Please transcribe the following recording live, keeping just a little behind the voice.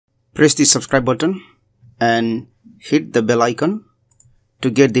Press the subscribe button and hit the bell icon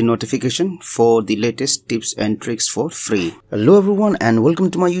to get the notification for the latest tips and tricks for free. Hello everyone and welcome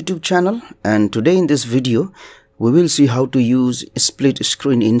to my YouTube channel, and today in this video we will see how to use split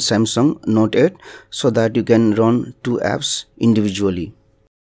screen in Samsung Note 8 so that you can run two apps individually.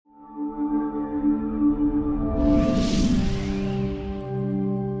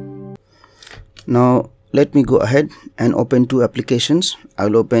 Now let me go ahead and open two applications.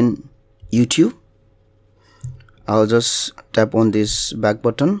 I'll open YouTube. I'll just tap on this back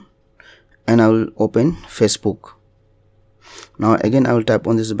button and I will open Facebook. Now again I will tap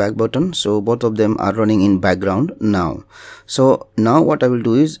on this back button, so both of them are running in background now. So now what I will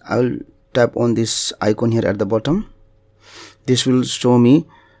do is I will tap on this icon here at the bottom. This will show me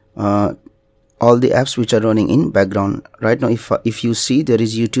all the apps which are running in background. Right now if you see, there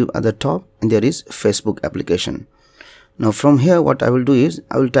is YouTube at the top and there is Facebook application. Now from here what I will do is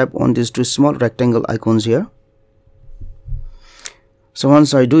I will tap on these two small rectangle icons here. So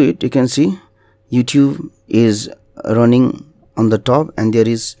once I do it, you can see YouTube is running on the top and there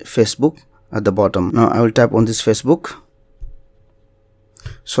is Facebook at the bottom. Now I will tap on this Facebook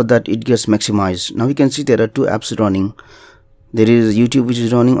so that it gets maximized. Now you can see there are two apps running. There is YouTube which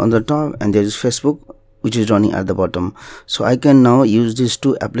is running on the top and there is Facebook which is running at the bottom. So I can now use these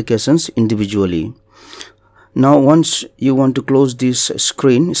two applications individually. Now once you want to close this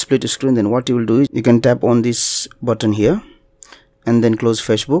screen, split screen, then what you will do is you can tap on this button here and then close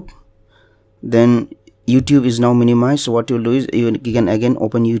Facebook. Then YouTube is now minimized, so what you will do is you can again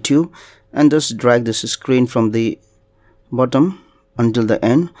open YouTube and just drag this screen from the bottom until the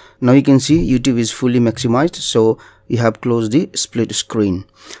end. Now you can see YouTube is fully maximized, so you have closed the split screen.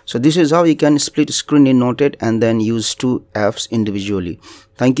 So this is how you can split screen in Note 8 and then use two apps individually.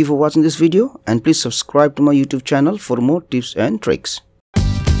 Thank you for watching this video and please subscribe to my YouTube channel for more tips and tricks.